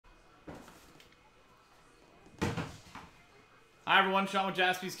Hi everyone, Sean with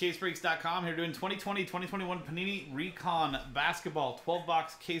JaspysCaseBreaks.com here doing 2020-2021 Panini Recon Basketball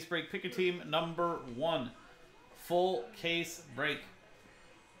 12-box case break. Pick a team number 1. Full case break.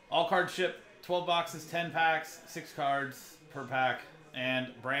 All cards ship, 12 boxes, 10 packs, 6 cards per pack, and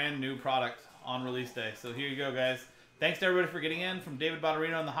brand new product on release day. So here you go, guys. Thanks to everybody for getting in. From David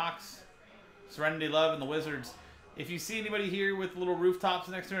Botterino and the Hawks, Serenity Love and the Wizards. If you see anybody here with little rooftops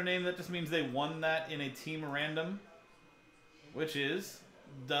next to their name, that just means they won that in a team random, which is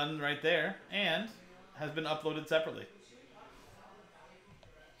done right there and has been uploaded separately.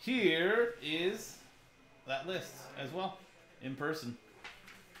 Here is that list as well, in person.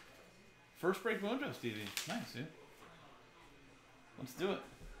 First break Mojo, Stevie. Nice, dude. Let's do it.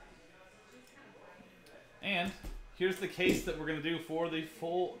 And here's the case that we're going to do for the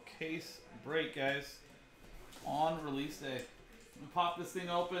full case break, guys, on release day. I'm going to pop this thing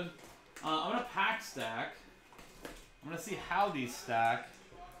open. I'm going to pack stack. I'm going to see how these stack,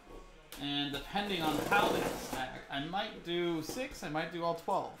 and depending on how they stack, I might do 6, I might do all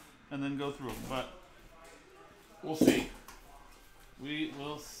 12, and then go through them, but we'll see. We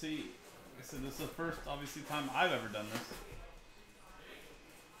will see. Like I said, this is the first, obviously, time I've ever done this.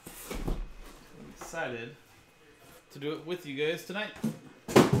 I'm excited to do it with you guys tonight.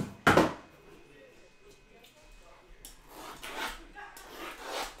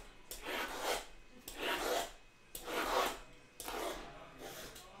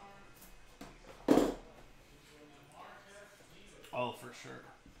 Oh, for sure.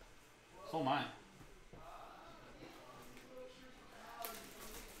 So am I.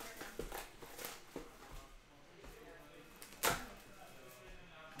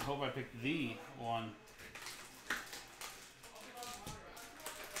 I hope I picked the one.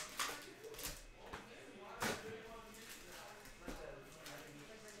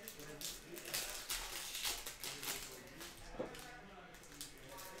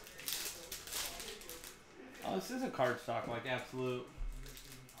 Oh, this is a card stock, like absolute.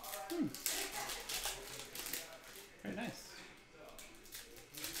 Very nice.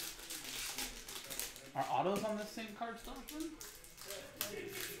 Are autos on this same card stock then?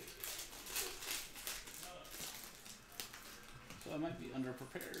 So I might be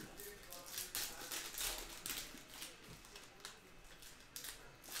underprepared.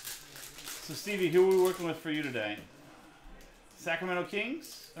 So Stevie, who are we working with for you today? Sacramento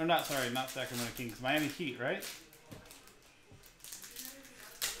Kings? Or not, sorry, not Sacramento Kings. Miami Heat, right?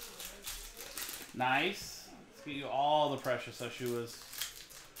 Nice. Let's get you all the precious Oshuas.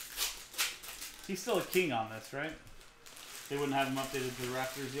 He's still a king on this, right? They wouldn't have him updated to the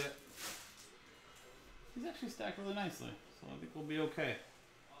Raptors yet. He's actually stacked really nicely, so I think we'll be okay.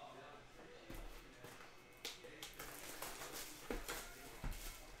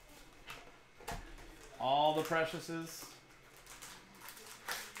 All the preciouses.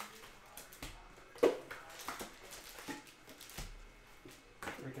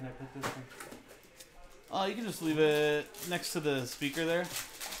 Where can I put this one? Oh, you can just leave it next to the speaker there.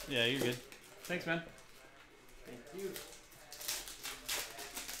 Yeah, you're good. Thanks, man. Thank you.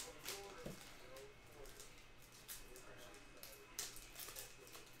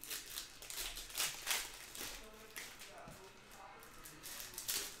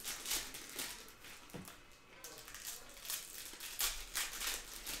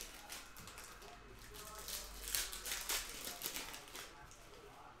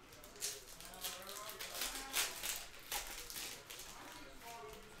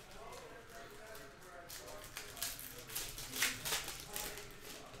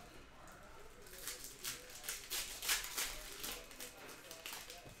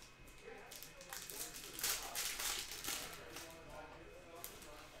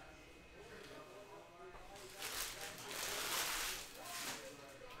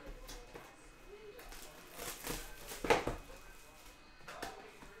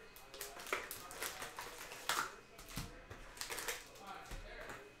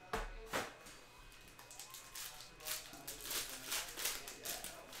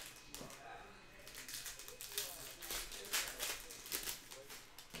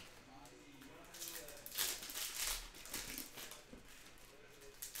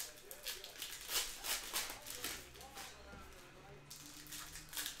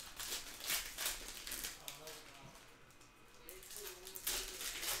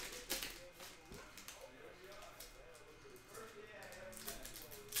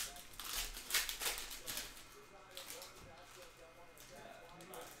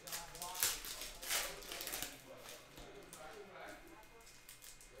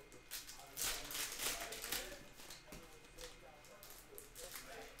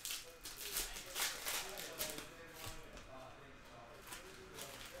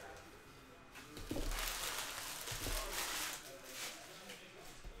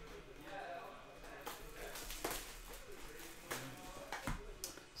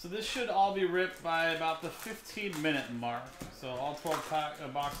 So this should all be ripped by about the 15-minute mark. So all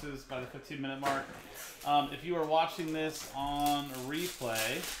 12 boxes by the 15-minute mark. If you are watching this on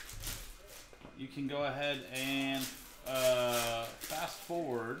replay, you can go ahead and fast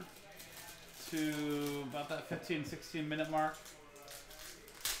forward to about that 15-16-minute mark.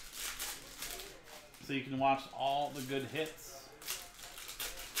 So you can watch all the good hits.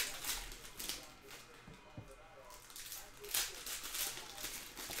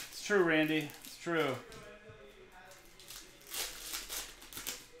 It's true, Randy. It's true.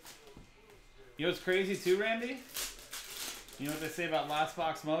 You know what's crazy too, Randy? You know what they say about Last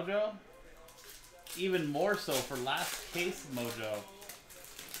Box Mojo? Even more so for Last Case Mojo.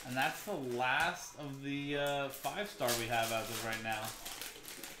 And that's the last of the 5-star we have as of right now.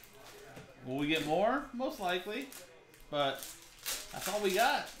 Will we get more? Most likely. But that's all we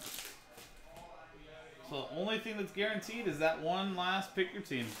got. So the only thing that's guaranteed is that one last pick your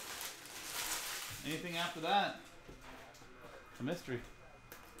team. Anything after that, it's a mystery.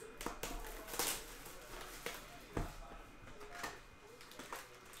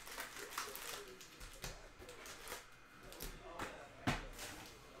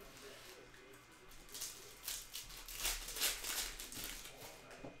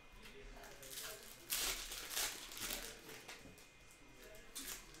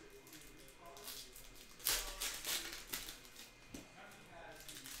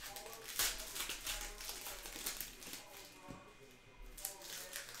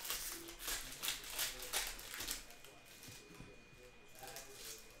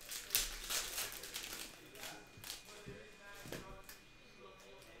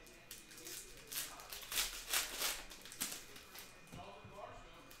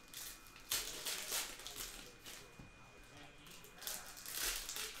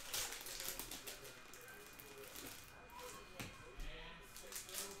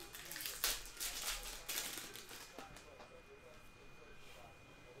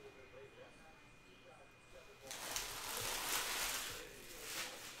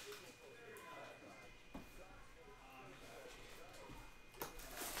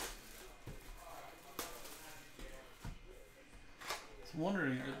 I'm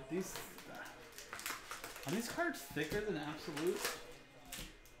wondering, are these cards thicker than Absolute?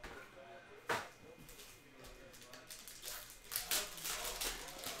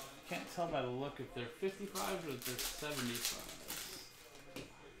 Can't tell by the look if they're 55 or if they're 75.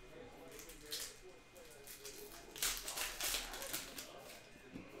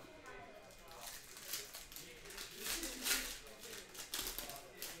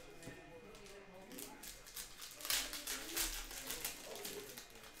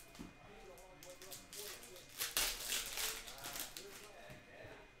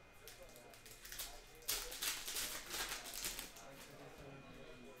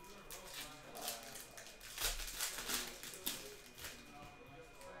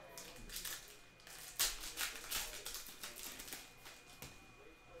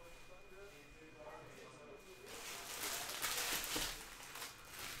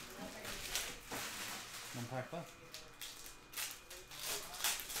 One pack left.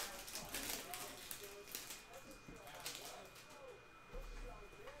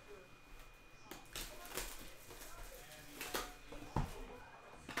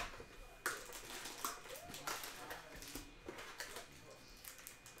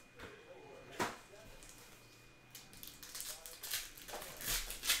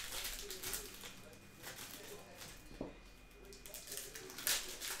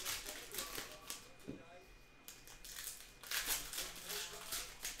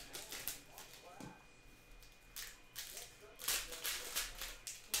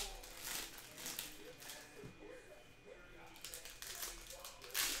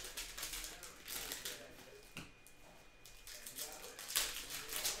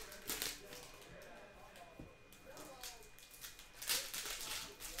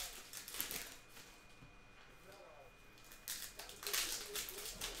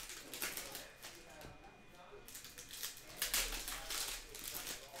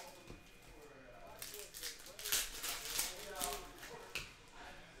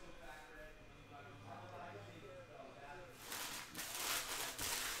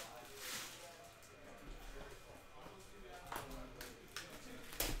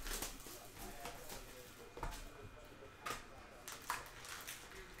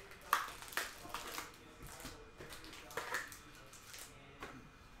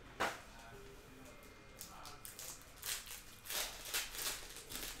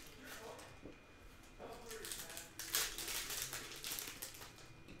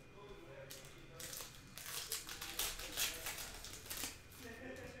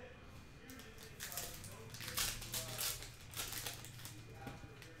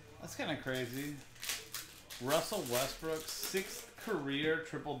 kind of crazy. Russell Westbrook, 6th career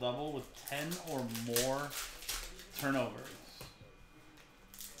triple-double with 10 or more turnovers.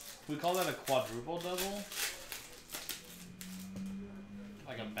 We call that a quadruple-double?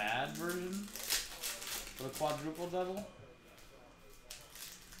 Like a bad version of a quadruple-double?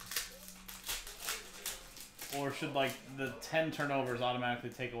 Or should, like, the 10 turnovers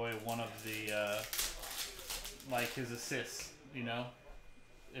automatically take away one of the, like, his assists, you know?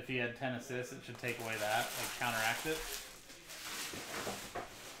 If he had 10 assists, it should take away that, like, counteract it.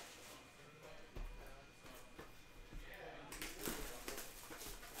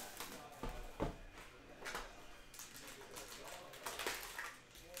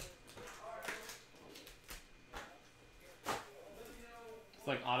 It's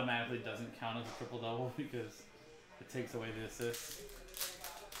like automatically doesn't count as a triple-double because it takes away the assists.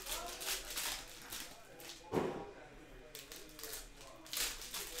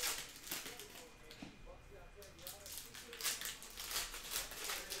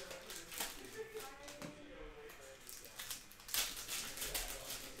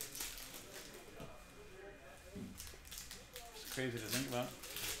 It's crazy to think about.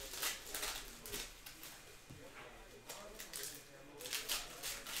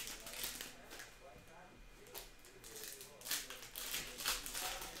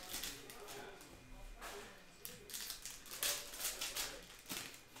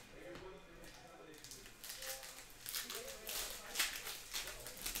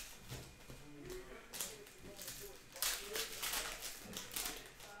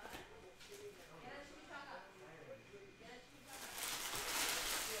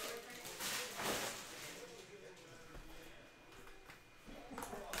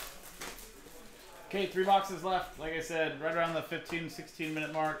 Okay, 3 boxes left. Like I said, right around the 15, 16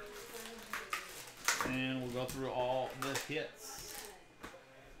 minute mark. And we'll go through all the hits.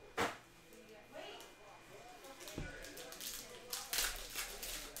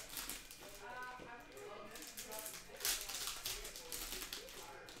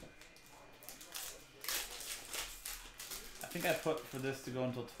 I think I put for this to go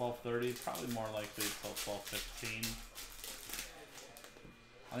until 12:30, probably more likely until 12:15.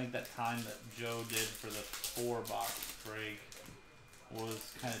 I think that time that Joe did for the 4-box break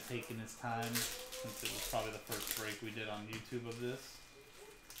was kind of taking his time, since it was probably the first break we did on YouTube of this.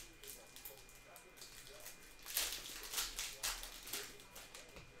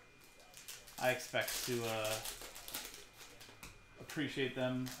 I expect to appreciate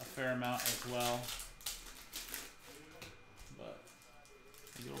them a fair amount as well, but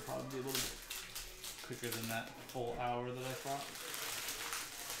I think it'll probably be a little bit quicker than that full hour that I thought.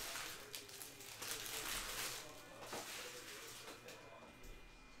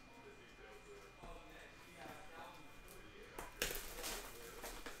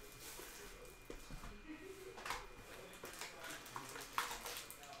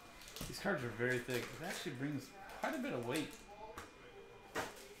 These cards are very thick. It actually brings quite a bit of weight.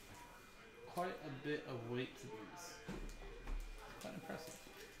 Quite a bit of weight to these. Quite impressive.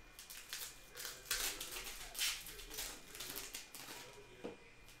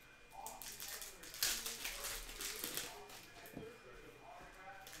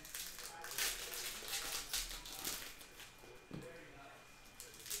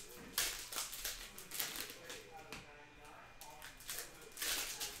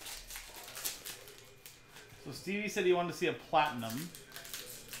 So Stevie said he wanted to see a platinum.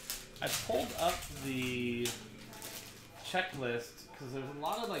 I pulled up the checklist because there's a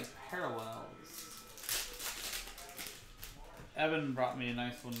lot of like parallels. Evan brought me a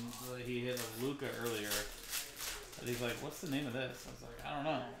nice one. He hit a Luca earlier. And he's like, "What's the name of this?" I was like, "I don't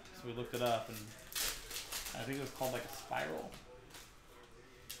know." So we looked it up, and I think it was called like a spiral.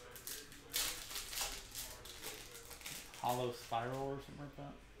 Hollow spiral or something like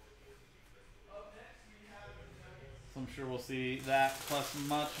that. So I'm sure we'll see that plus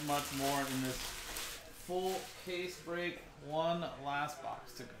much, much more in this full case break. One last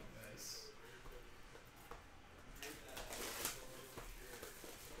box to go, guys.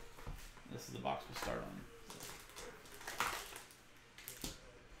 This is the box we'll start on.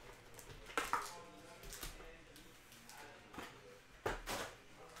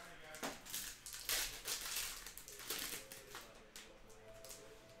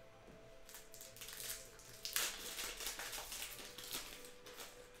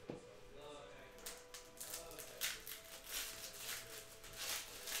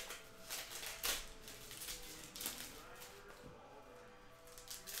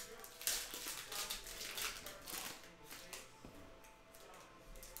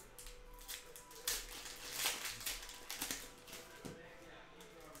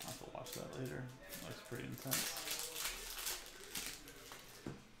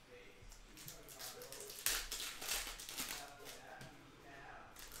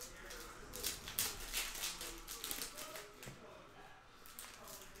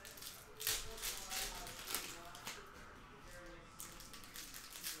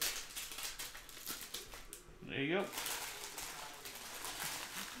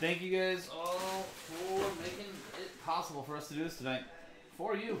 Thank you guys all for making it possible for us to do this tonight.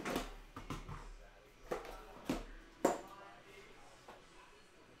 For you.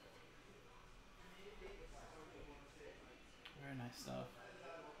 Very nice stuff.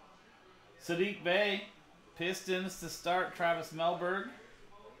 Sadiq Bey, Pistons to start. Travis Melberg.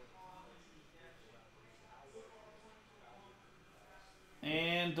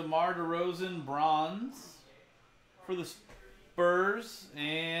 And DeMar DeRozan, bronze for the Spurs.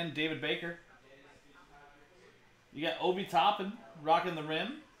 And David Baker. You got Obi Toppin rocking the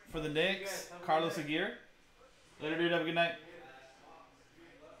rim for the Knicks. Carlos Aguirre. Later, dude. Have a good night.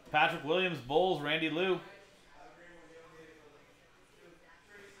 Patrick Williams, Bulls. Randy Lou.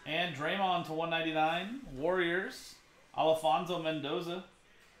 And Draymond to 199. Warriors. Alfonso Mendoza.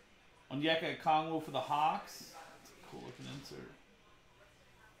 Onyeka Okongwu for the Hawks. That's a cool looking insert.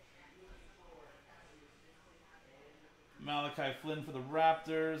 Malachi Flynn for the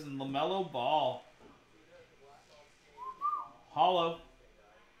Raptors. And LaMelo Ball. Hollow.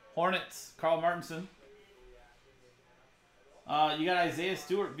 Hornets. Carl Martinson. You got Isaiah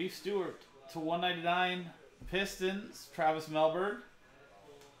Stewart, Beef Stewart to 199. Pistons. Travis Melberg.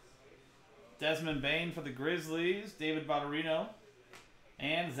 Desmond Bain for the Grizzlies. David Botterino.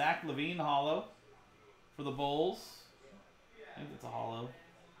 And Zach LaVine hollow for the Bulls. I think that's a hollow.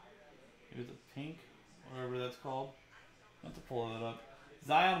 Maybe it's a pink, whatever that's called. I have to pull that up.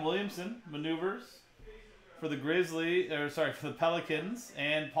 Zion Williamson maneuvers for the Grizzlies, or sorry, for the Pelicans,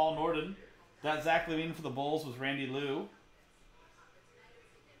 and Paul Norden. That Zach LaVine for the Bulls was Randy Lou.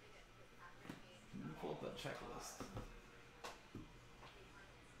 Let me pull up that checklist.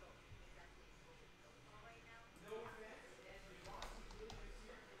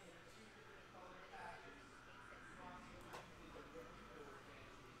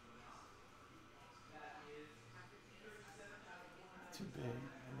 Too big.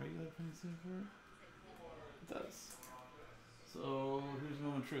 A regular pencil for it? It does. So here's the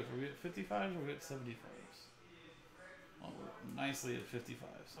moment of truth. Are we at 55s or are we at 75s? Well, we're nicely at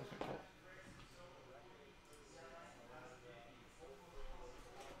 55s. Okay, cool.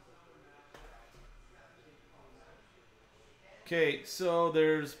 Okay, so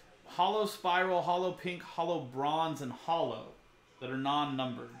there's hollow spiral, hollow pink, hollow bronze, and hollow that are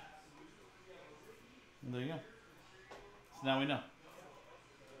non-numbered. There you go. So now we know.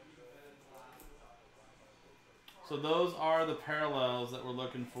 So those are the parallels that we're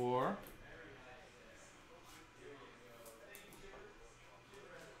looking for.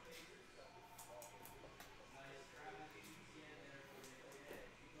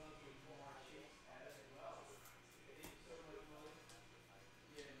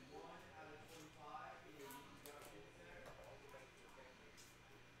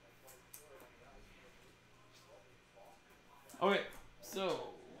 Okay, so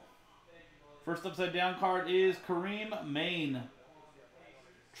first upside down card is Kareem Maine.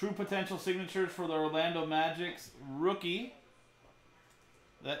 True potential signatures for the Orlando Magic's rookie.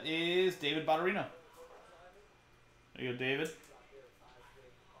 That is David Botterino. There you go, David.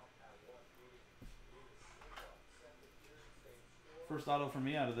 First auto for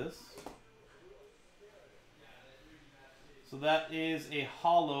me out of this. So that is a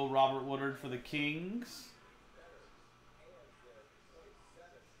hollow Robert Woodard for the Kings.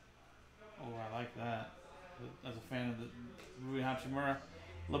 Oh, I like that. As a fan of the Rui Hachimura.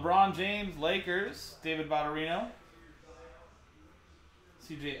 LeBron James, Lakers. David Botterino.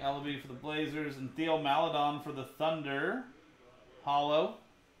 CJ Ellaby for the Blazers. And Theo Maledon for the Thunder. Hollow.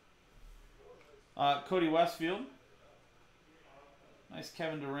 Cody Westfield. Nice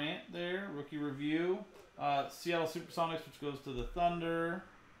Kevin Durant there. Rookie review. Seattle Supersonics, which goes to the Thunder.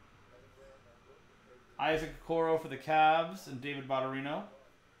 Isaac Okoro for the Cavs. And David Botterino.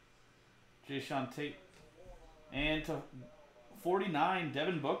 Jayshawn Tate. And to 49,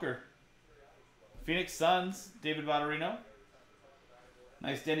 Devin Booker. Phoenix Suns, David Botterino.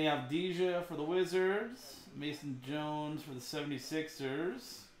 Nice Denny Avdija for the Wizards. Mason Jones for the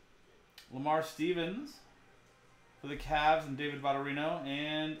 76ers. Lamar Stevens for the Cavs and David Botterino.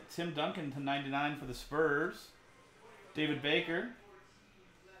 And Tim Duncan to 99 for the Spurs. David Baker.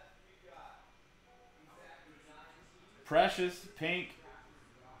 Precious, pink.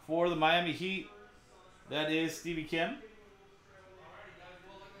 For the Miami Heat, that is Stevie Kim.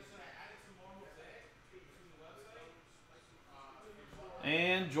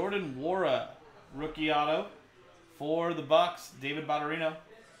 And Jordan Wara, rookie auto. For the Bucks, David Botterino.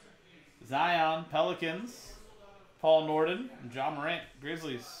 Zion, Pelicans. Paul Norden, and Ja Morant,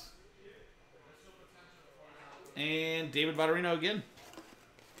 Grizzlies. And David Botterino again.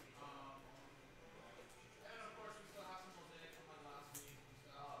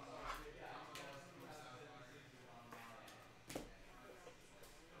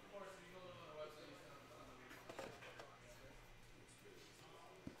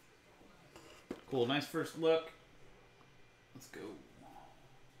 Cool. Nice first look. Let's go.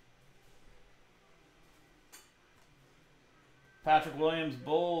 Patrick Williams,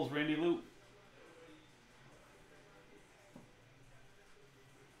 Bulls, Randy Loop.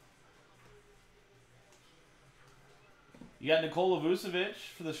 You got Nikola Vucevic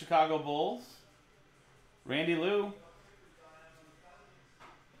for the Chicago Bulls. Randy Lou.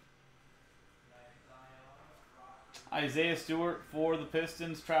 Isaiah Stewart for the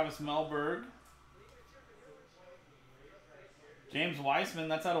Pistons, Travis Melberg. James Weissman,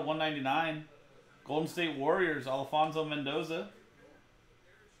 that's out of 199. Golden State Warriors, Alfonso Mendoza.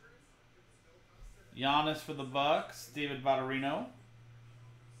 Giannis for the Bucks, David Batterino.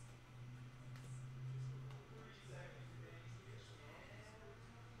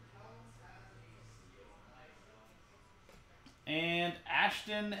 And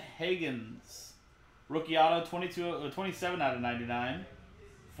Ashton Higgins, rookie auto, 27 out of 99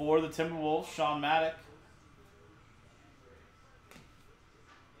 for the Timberwolves, Sean Maddock.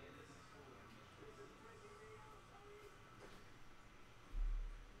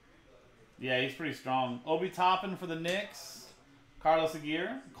 Yeah, he's pretty strong. Obi Toppin for the Knicks, Carlos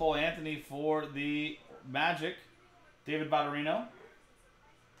Aguirre. Cole Anthony for the Magic, David Batterino.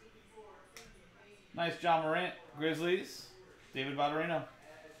 Nice John Morant, Grizzlies, David Batterino.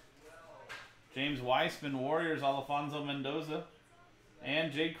 James Weissman, Warriors, Alfonso Mendoza.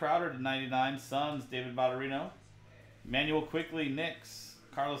 And Jade Crowder to 99, Suns, David Batterino. Emmanuel Quickly, Knicks,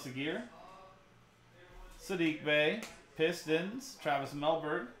 Carlos Aguirre. Sadiq Bey, Pistons, Travis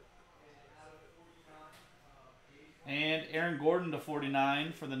Melberg. And Aaron Gordon to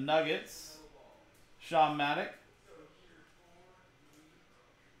 49 for the Nuggets, Sean Maddock.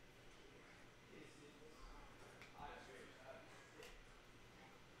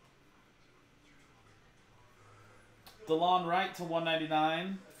 DeLon Wright to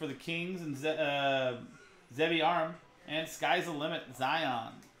 199 for the Kings and Zevi Arm. And Sky's the Limit,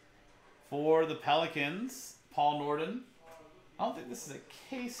 Zion for the Pelicans, Paul Norden. I don't think this is a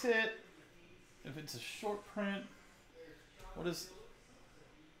case hit. If it's a short print, what did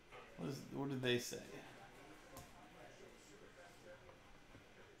they say?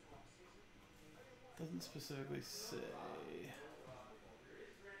 Doesn't specifically say.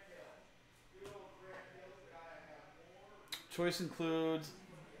 Choice includes,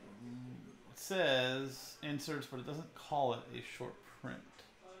 it says inserts, but it doesn't call it a short print.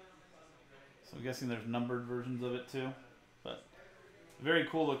 So I'm guessing there's numbered versions of it too. But very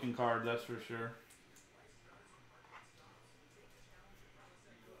cool looking card, that's for sure.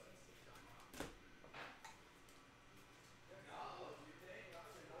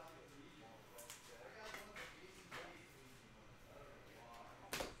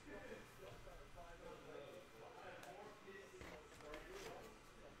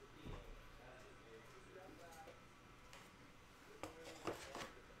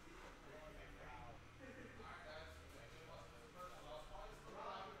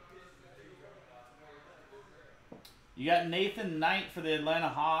 You got Nathan Knight for the Atlanta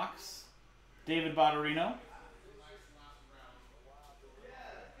Hawks, David Batterino.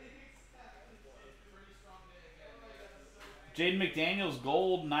 Jaden McDaniels,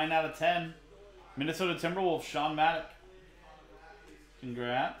 gold, 9 out of 10. Minnesota Timberwolves, Sean Maddock.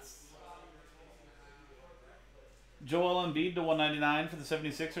 Congrats. Joel Embiid to 199 for the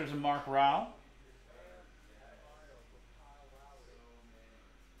 76ers and Mark Rao.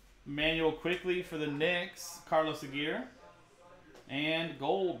 Emmanuel Quickly for the Knicks, Carlos Aguirre. And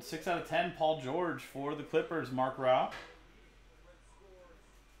gold, 6 out of 10, Paul George for the Clippers, Mark Rao.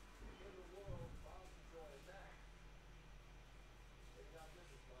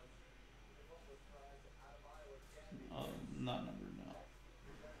 Not numbered, no.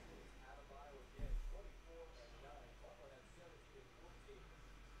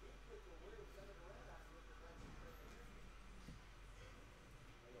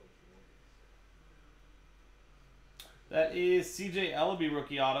 That is CJ Ellaby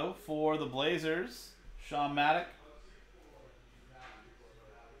rookie auto for the Blazers, Sean Maddock.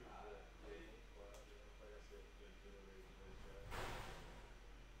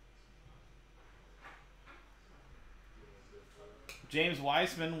 James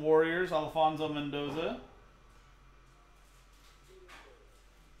Weissman, Warriors, Alfonso Mendoza.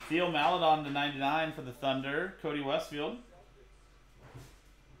 Theo Maledon to 99 for the Thunder, Cody Westfield.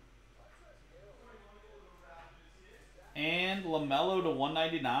 And LaMelo to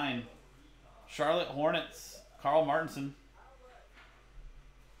 199. Charlotte Hornets, Carl Martinson.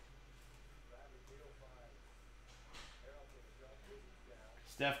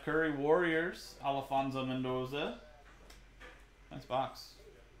 Steph Curry, Warriors, Alfonso Mendoza. Nice box.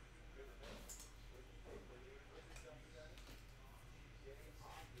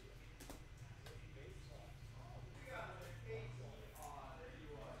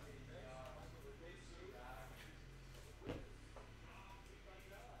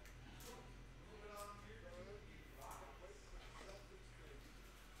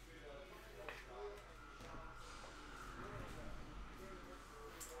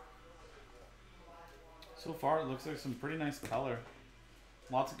 So far, it looks like some pretty nice color.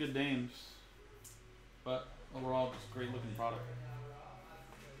 Lots of good names. But overall, just great looking product.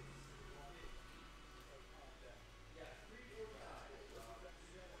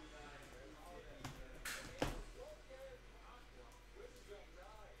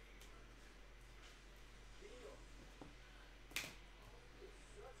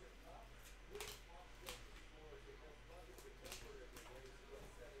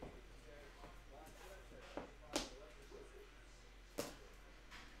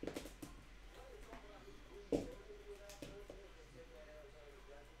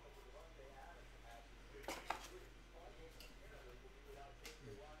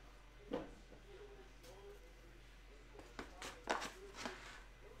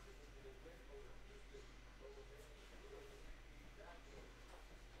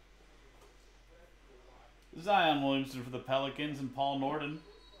 Zion Williamson for the Pelicans and Paul Norton.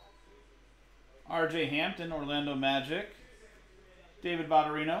 RJ Hampton, Orlando Magic. David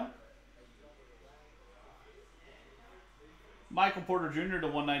Botterino. Michael Porter Jr. to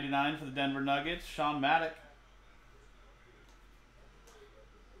 199 for the Denver Nuggets. Sean Maddock.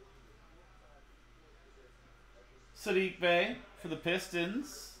 Sadiq Bey for the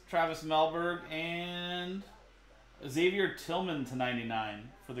Pistons. Travis Melberg and Xavier Tillman to 99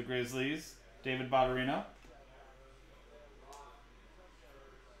 for the Grizzlies. David Botterino.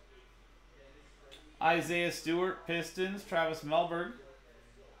 Isaiah Stewart, Pistons, Travis Melberg.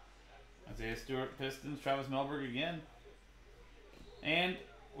 Isaiah Stewart, Pistons, Travis Melberg again. And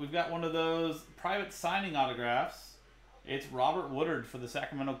we've got one of those private signing autographs. It's Robert Woodard for the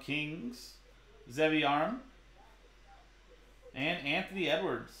Sacramento Kings. Zevi Arm. And Anthony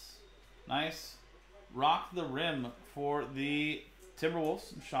Edwards. Nice. Rock the Rim for the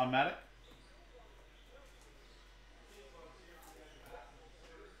Timberwolves. Sean Maddock.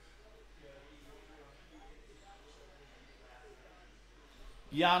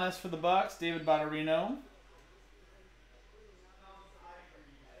 Giannis for the Bucks, David Botterino.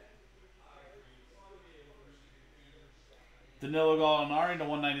 Danilo Gallinari to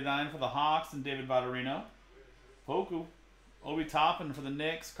 199 for the Hawks and David Botterino. Poku. Obi Toppin for the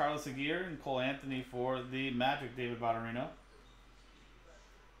Knicks, Carlos Aguirre, and Cole Anthony for the Magic, David Botterino.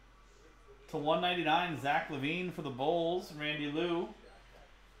 To 199, Zach LaVine for the Bulls, Randy Liu.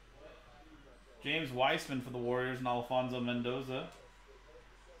 James Weissman for the Warriors and Alfonso Mendoza.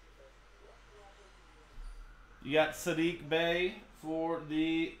 You got Sadiq Bey for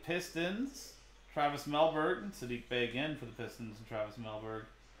the Pistons, Travis Melberg, and Sadiq Bey again for the Pistons and Travis Melberg.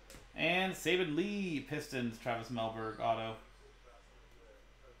 And Saban Lee, Pistons, Travis Melberg, auto.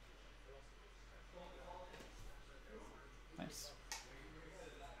 Nice.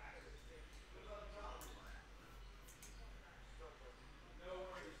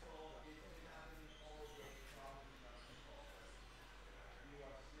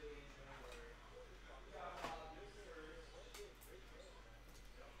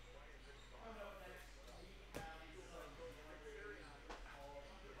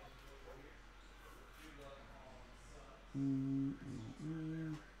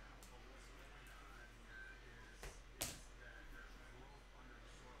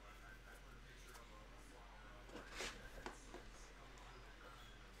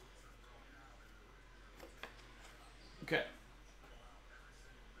 Okay.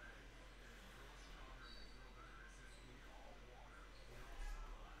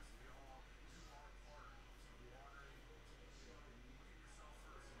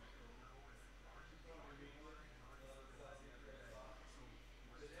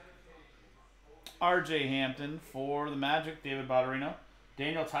 RJ Hampton for the Magic, David Botterino.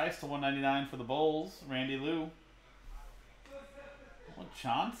 Daniel Tice to 199 for the Bulls, Randy Liu. Oh,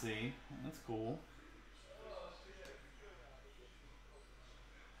 Chauncey, that's cool.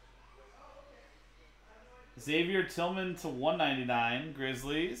 Xavier Tillman to 199,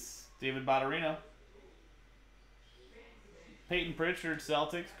 Grizzlies, David Botterino. Peyton Pritchard,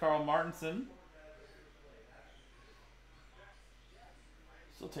 Celtics, Carl Martinson.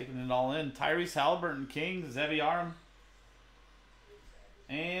 Still taking it all in. Tyrese Halliburton, Kings, Zevi Arm.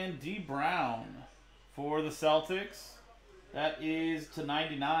 And D. Brown for the Celtics. That is to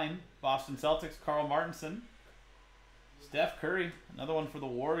 99. Boston Celtics, Carl Martinson. Steph Curry, another one for the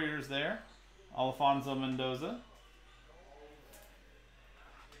Warriors there. Alfonso Mendoza.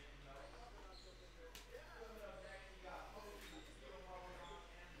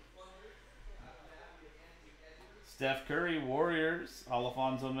 Steph Curry, Warriors,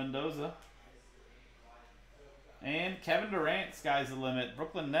 Alfonso Mendoza. And Kevin Durant, sky's the limit.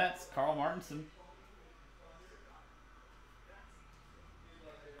 Brooklyn Nets, Carl Martinson.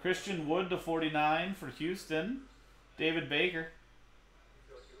 Christian Wood to 49 for Houston. David Baker.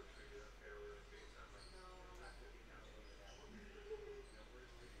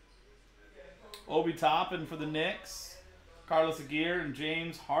 Obi Toppin for the Knicks. Carlos Aguirre and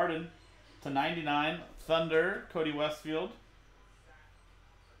James Harden to 99. Thunder, Cody Westfield.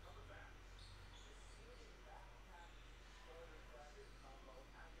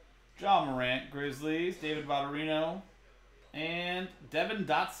 John Morant, Grizzlies. David Valerino. And Devin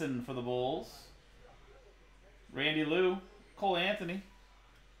Dotson for the Bulls. Randy Lou. Cole Anthony.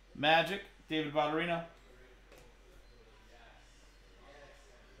 Magic, David Valerino.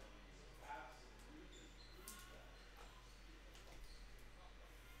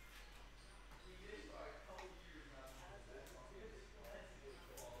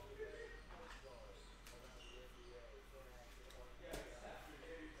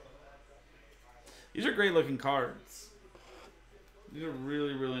 These are great looking cards. These are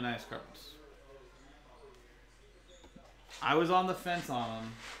really, really nice cards. I was on the fence on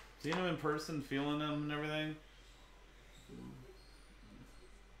them. Seeing them in person, feeling them and everything.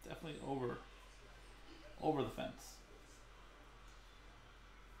 Definitely over the fence.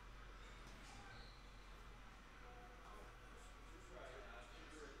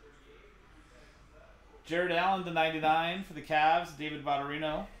 Jared Allen to 99 for the Cavs. David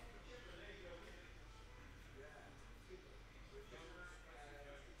Valerino.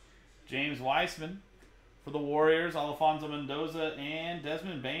 James Weissman for the Warriors. Alfonso Mendoza and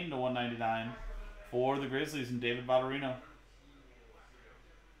Desmond Bane to 199 for the Grizzlies and David Valerino.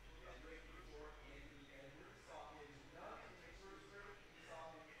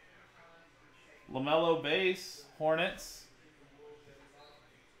 LaMelo base, Hornets.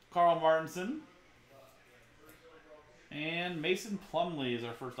 Carl Martinson. And Mason Plumlee is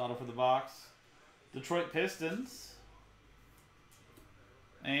our first auto for the box. Detroit Pistons.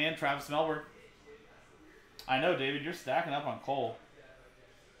 And Travis Melberg. I know, David, you're stacking up on Cole.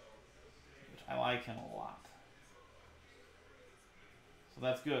 Which I like him a lot. So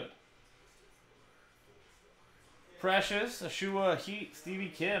that's good. Precious, Ashua Heat, Stevie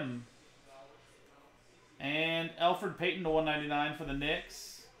Kim. And Elfrid Payton to 199 for the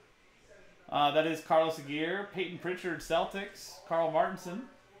Knicks. That is Carlos Aguirre. Peyton Pritchard, Celtics. Carl Martinson.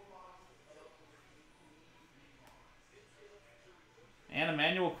 And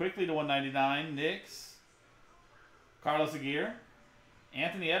Emmanuel Quickly to 199, Knicks. Carlos Aguirre.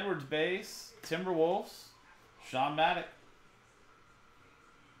 Anthony Edwards base, Timberwolves. Sean Maddock.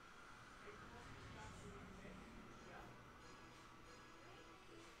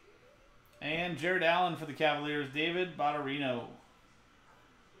 And Jared Allen for the Cavaliers, David Valerino.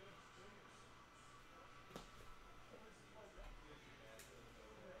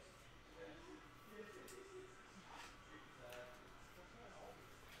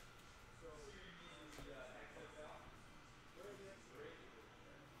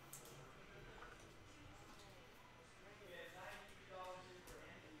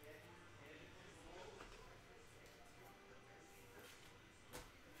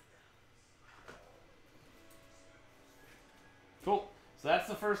 Cool. So that's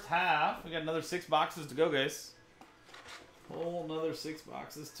the first half. We got another 6 boxes to go, guys. Whole another 6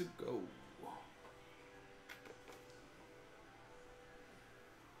 boxes to go.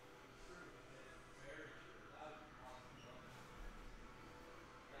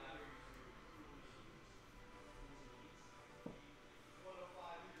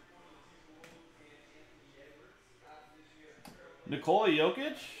 Nikola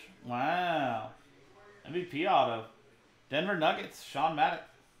Jokic? Wow. MVP auto. Denver Nuggets, Sean Maddock.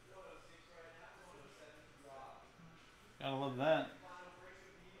 Gotta love that.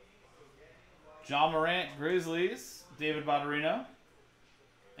 John Morant, Grizzlies, David Valerino.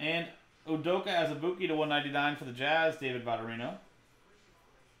 And Udoka Azubuike to 199 for the Jazz, David Valerino.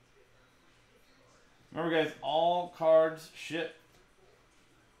 Remember, guys, all cards ship.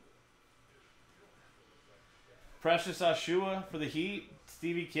 Precious Ashua for the Heat,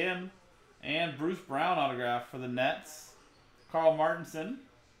 Stevie Kim. And Bruce Brown autograph for the Nets. Carl Martinson.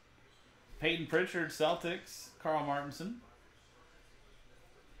 Peyton Pritchard, Celtics. Carl Martinson.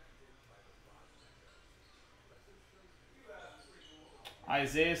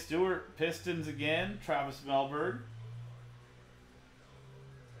 Isaiah Stewart, Pistons again. Travis Melberg.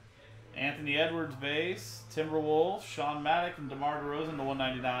 Anthony Edwards base. Timberwolves. Sean Maddock and DeMar DeRozan to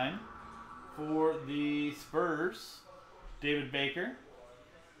 199. For the Spurs, David Baker.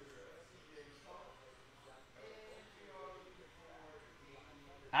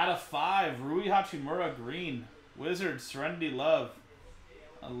 Out of 5, Rui Hachimura green. Wizards, Serenity Love.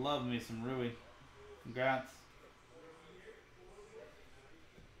 I love me some Rui. Congrats.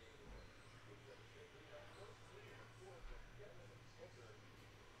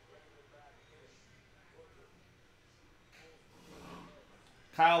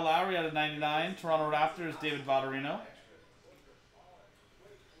 Kyle Lowry out of 99. Toronto Raptors, David Botterino.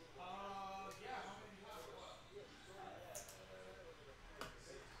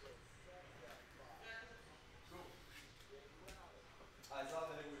 I thought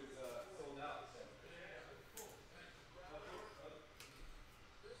that it was sold out. So.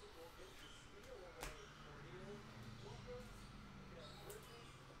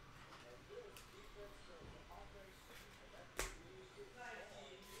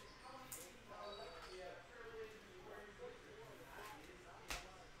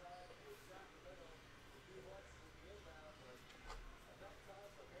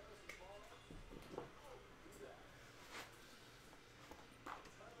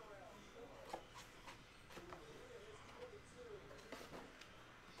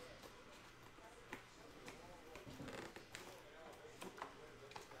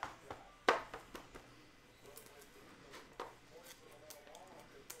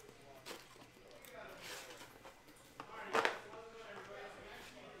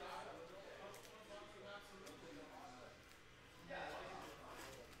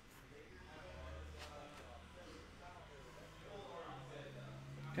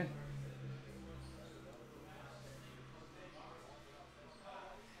 Okay.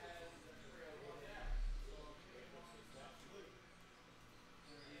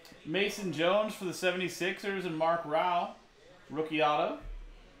 Mason Jones for the 76ers and Mark Rao. Rookie auto.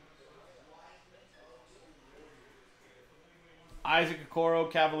 Isaac Okoro,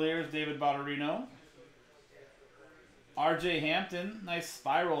 Cavaliers, David Botterino. RJ Hampton, nice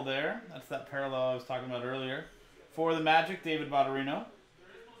spiral there. That's that parallel I was talking about earlier. For the Magic, David Botterino.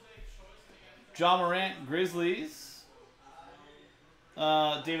 John Morant, Grizzlies.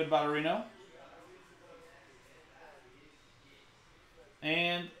 David Botterino.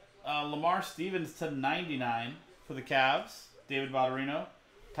 And Lamar Stevens to 99 for the Cavs, David Botterino.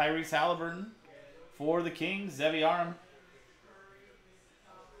 Tyrese Halliburton for the Kings, Zevi Aram.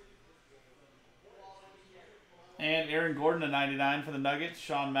 And Aaron Gordon to 99 for the Nuggets,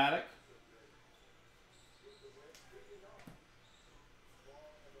 Sean Maddock.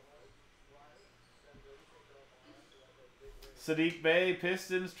 Sadiq Bey,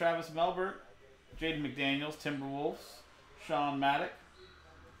 Pistons, Travis Melbert. Jaden McDaniels, Timberwolves, Sean Maddock.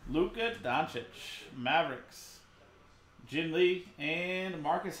 Luka Doncic, Mavericks. Jin Lee and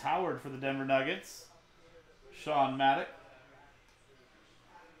Marcus Howard for the Denver Nuggets, Sean Maddock.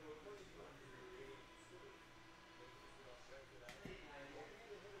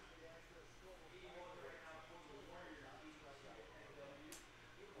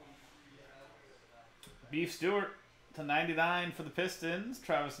 Beef Stewart to 99 for the Pistons,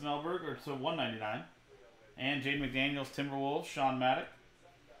 Travis Melberg, or to 199. And Jaden McDaniels, Timberwolves, Sean Maddock.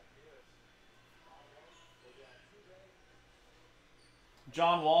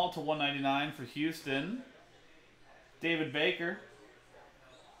 John Wall to 199 for Houston. David Baker.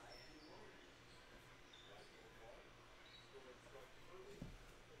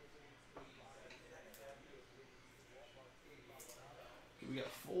 We got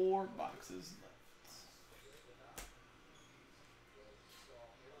 4 boxes left.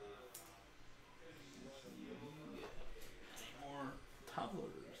 More toddlers.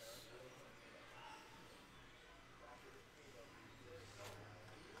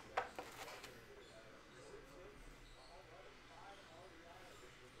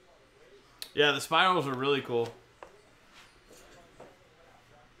 Yeah, the spirals are really cool.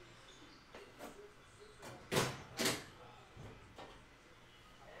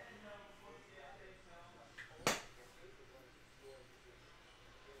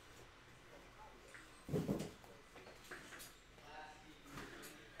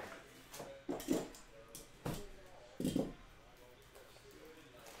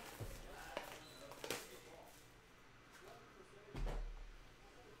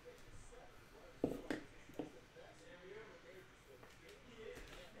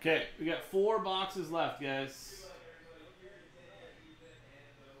 Okay, we got 4 boxes left, guys.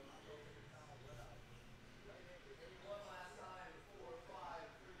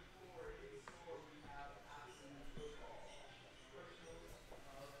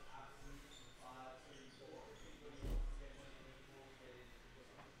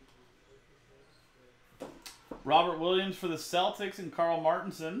 Robert Williams for the Celtics and Carl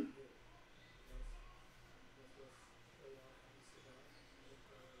Martinson.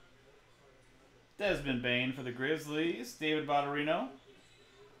 Desmond Bane for the Grizzlies, David Botterino.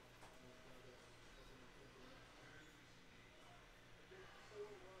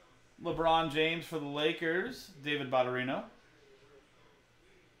 LeBron James for the Lakers, David Botterino.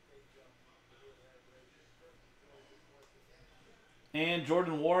 And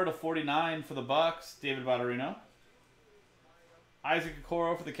Jordan Ward of 49 for the Bucks, David Botterino. Isaac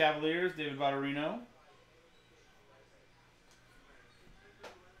Okoro for the Cavaliers, David Botterino.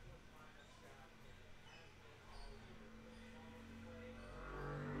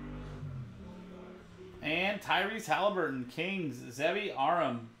 And Tyrese Halliburton, Kings, Zevi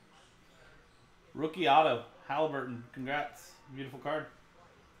Aram. Rookie auto, Halliburton. Congrats. Beautiful card.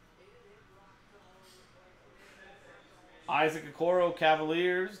 Isaac Okoro,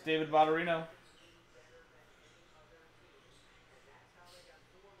 Cavaliers, David Botterino.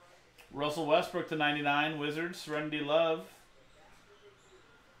 Russell Westbrook to 99, Wizards, Serenity Love.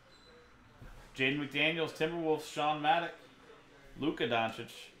 Jaden McDaniels, Timberwolves, Sean Maddock. Luka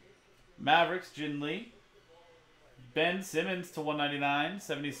Doncic. Mavericks, Jin Lee. Ben Simmons to 199,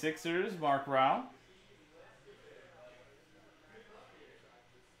 76ers, Mark Rao.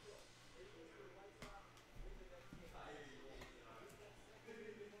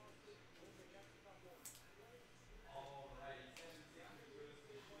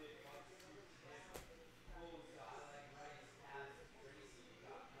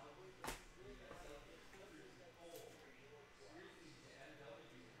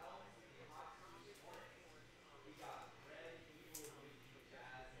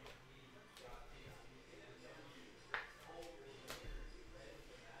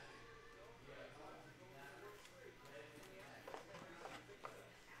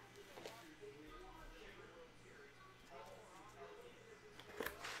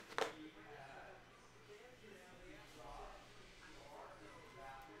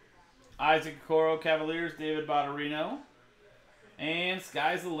 Isaac Okoro, Cavaliers, David Botterino. And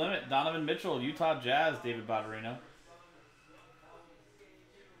Sky's the Limit, Donovan Mitchell, Utah Jazz, David Botterino.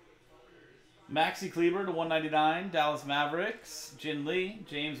 Maxi Kleber to 199, Dallas Mavericks, Jin Lee,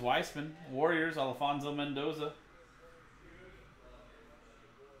 James Weissman, Warriors, Alfonso Mendoza.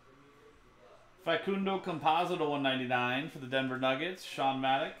 Facundo Campazzo to 199 for the Denver Nuggets, Sean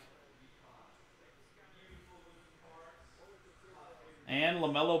Maddock. And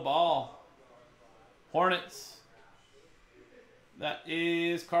LaMelo Ball, Hornets. That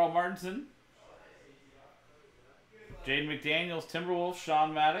is Carl Martinson. Jaden McDaniels, Timberwolves,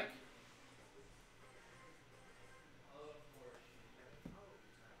 Sean Maddock.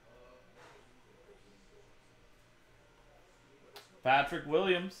 Patrick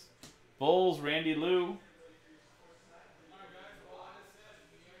Williams, Bulls, Randy Lou.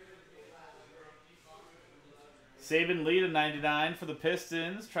 Saban Lee to 99 for the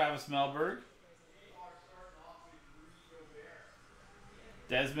Pistons, Travis Melberg.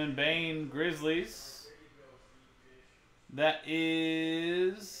 Desmond Bain, Grizzlies. That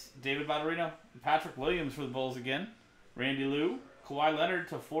is David Botterino. Patrick Williams for the Bulls again. Randy Lou. Kawhi Leonard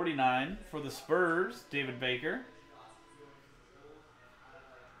to 49 for the Spurs, David Baker.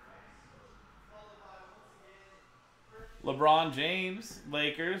 LeBron James,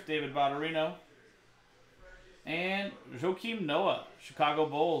 Lakers, David Botterino. And Joakim Noah, Chicago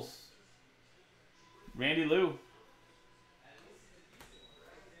Bulls, Randy Lou.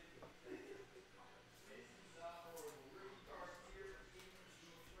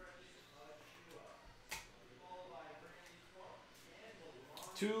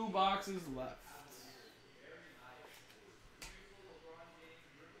 Two boxes left.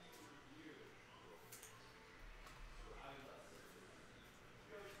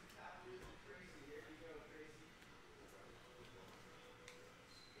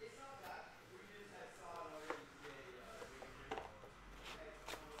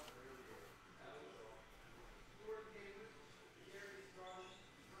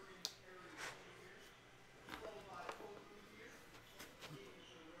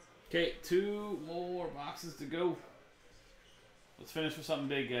 Okay, two more boxes to go. Let's finish with something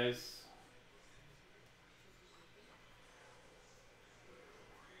big, guys.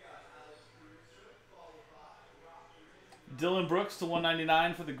 Dylan Brooks to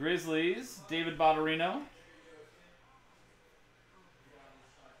 199 for the Grizzlies. David Botterino.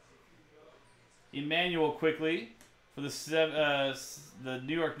 Emmanuel Quickly for the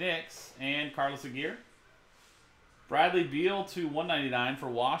New York Knicks and Carlos Aguirre. Bradley Beal to 199 for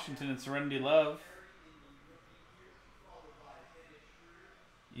Washington and Serenity Love.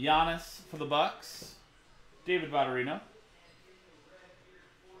 Giannis for the Bucks. David Botterino.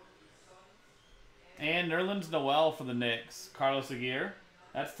 And Nerlens Noel for the Knicks. Carlos Aguirre.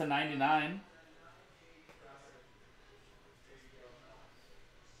 That's to 99.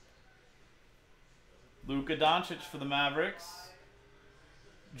 Luka Doncic for the Mavericks.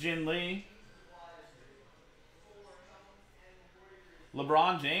 Jin Lee.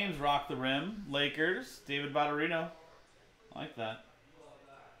 LeBron James, Rock the Rim. Lakers, David Botterino. I like that.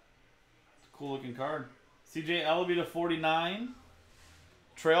 It's a cool looking card. CJ Ellaby to 49.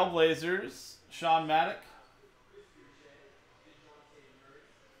 Trailblazers, Sean Maddock.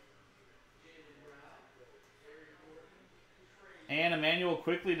 And Emmanuel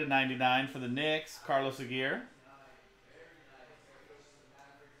Quickly to 99 for the Knicks, Carlos Aguirre.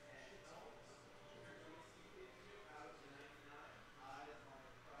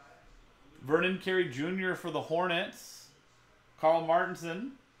 Vernon Carey Jr. for the Hornets, Carl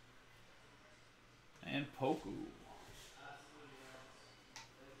Martinson. And Poku.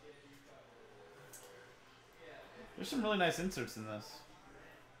 There's some really nice inserts in this.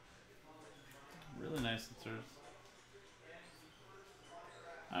 Really nice inserts.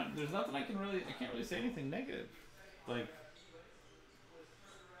 There's nothing I can't really say anything negative. Like,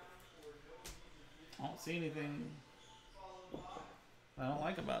 I don't see anything I don't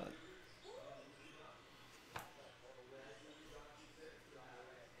like about it.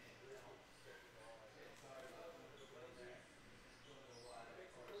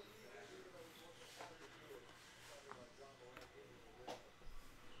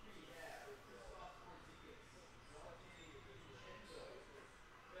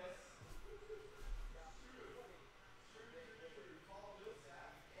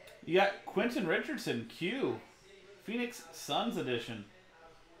 You got Quentin Richardson, Q. Phoenix Suns edition.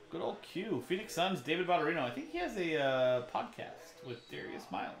 Good old Q. Phoenix Suns, David Botterino. I think he has a podcast with Darius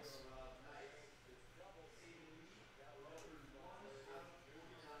Miles.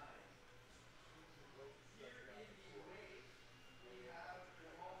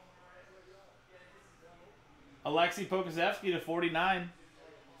 Alexei Pokazevsky to 49.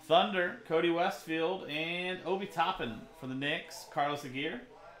 Thunder, Cody Westfield, and Obi Toppin for the Knicks, Carlos Aguirre.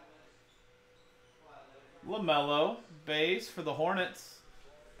 LaMelo, base for the Hornets,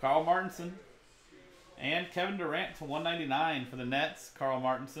 Carl Martinson. And Kevin Durant to 199 for the Nets, Carl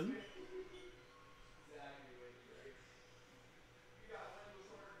Martinson.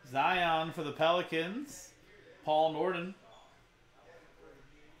 Zion for the Pelicans, Paul Norton.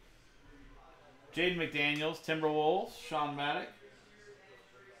 Jaden McDaniels, Timberwolves, Sean Maddock.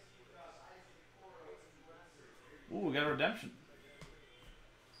 Ooh, we got a redemption.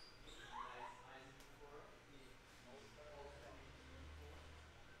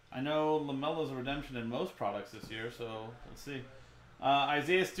 I know LaMelo's a redemption in most products this year, so let's see.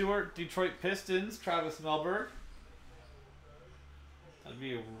 Isaiah Stewart, Detroit Pistons, Travis Melberg. That'd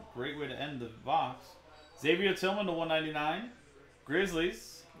be a great way to end the box. Xavier Tillman to 199.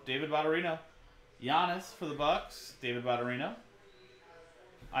 Grizzlies, David Botterino. Giannis for the Bucks, David Botterino.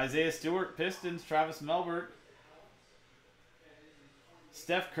 Isaiah Stewart, Pistons, Travis Melberg.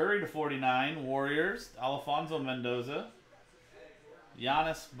 Steph Curry to 49, Warriors, Alfonso Mendoza.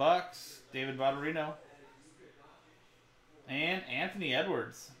 Giannis, Bucks, David Botterino. And Anthony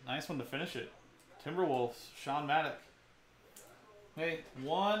Edwards. Nice one to finish it. Timberwolves, Sean Maddock. Hey,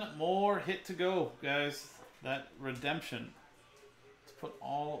 one more hit to go, guys. That redemption. Let's put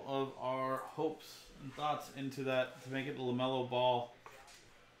all of our hopes and thoughts into that to make it a LaMelo Ball.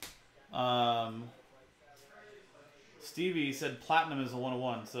 Stevie said platinum is a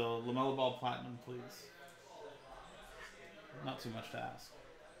 101, so LaMelo Ball platinum, please. Not too much to ask.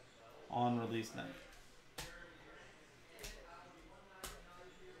 On release night.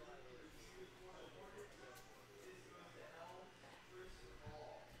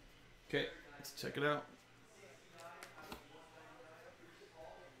 Okay, let's check it out.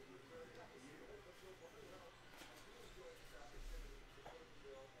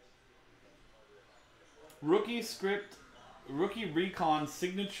 Rookie script, rookie recon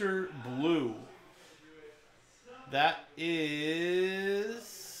signature blue. That is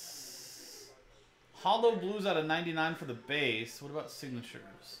hollow blues out of 99 for the base. What about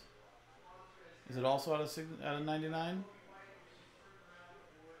signatures? Is it also out of 99?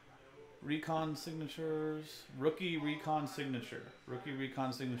 Recon signatures, rookie recon signature, rookie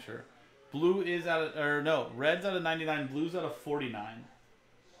recon signature. Blue is out of, or no, red's out of 99, blue's out of 49.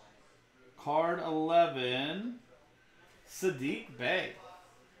 Card 11, Sadiq Bey.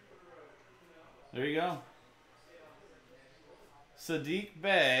 There you go. Sadiq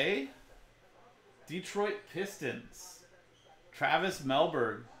Bey, Detroit Pistons. Travis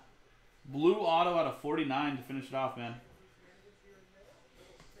Melberg. Blue auto out of 49 to finish it off, man.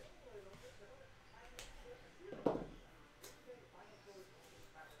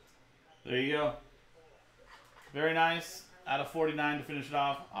 There you go. Very nice. Out of 49 to finish it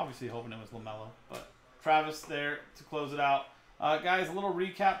off. Obviously hoping it was LaMelo, but Travis there to close it out. Guys, a little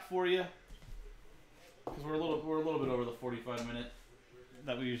recap for you, because we're a little bit over the 45-minute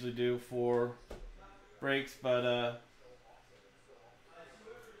that we usually do for breaks, but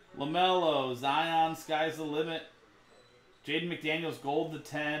LaMelo, Zion, sky's the limit. Jaden McDaniels, gold to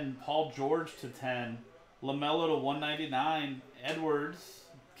 10. Paul George to 10. LaMelo to 199. Edwards,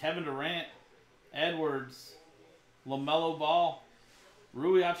 Kevin Durant, Edwards, LaMelo Ball.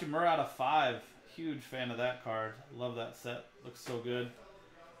 Rui Hachimura out of 5. Huge fan of that card. Love that set. Looks so good.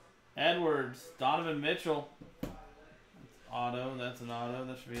 Edwards, Donovan Mitchell. Auto. That's an auto.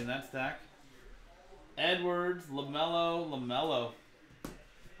 That should be in that stack. Edwards, LaMelo.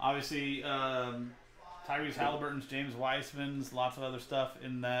 Obviously, Tyrese Halliburton's, James Wiseman's, lots of other stuff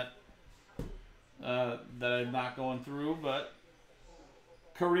in that that I'm not going through. But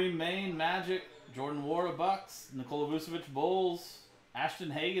Kareem Maine, Magic. Jordan Nwora, Bucks. Nikola Vucevic, Bulls.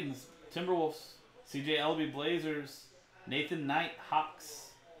 Ashton Hagens, Timberwolves. CJ Elleby, Blazers. Nathan Knight,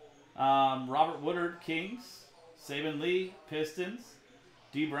 Hawks. Robert Woodard, Kings. Saban Lee, Pistons.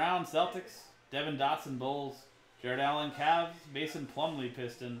 D. Brown, Celtics. Devin Dotson, Bulls. Jared Allen, Cavs. Mason Plumlee,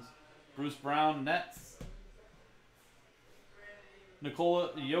 Pistons. Bruce Brown, Nets.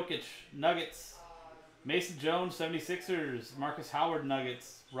 Nikola Jokic, Nuggets. Mason Jones, 76ers. Marcus Howard,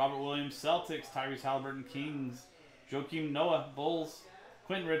 Nuggets. Robert Williams, Celtics. Tyrese Halliburton, Kings. Joakim Noah, Bulls.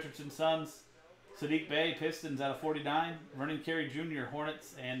 Quentin Richardson, Suns. Sadiq Bey, Pistons out of 49. Vernon Carey Jr.,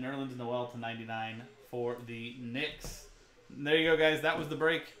 Hornets. And Nerlens Noel to 99 for the Knicks. And there you go, guys. That was the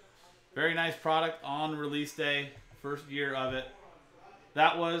break. Very nice product on release day. First year of it.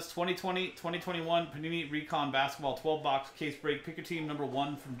 That was 2020-2021 Panini Recon Basketball 12-box case break. Pick your team number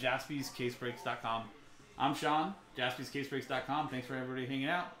 1 from JaspysCaseBreaks.com. I'm Sean, JaspysCaseBreaks.com. Thanks for everybody hanging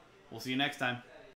out. We'll see you next time.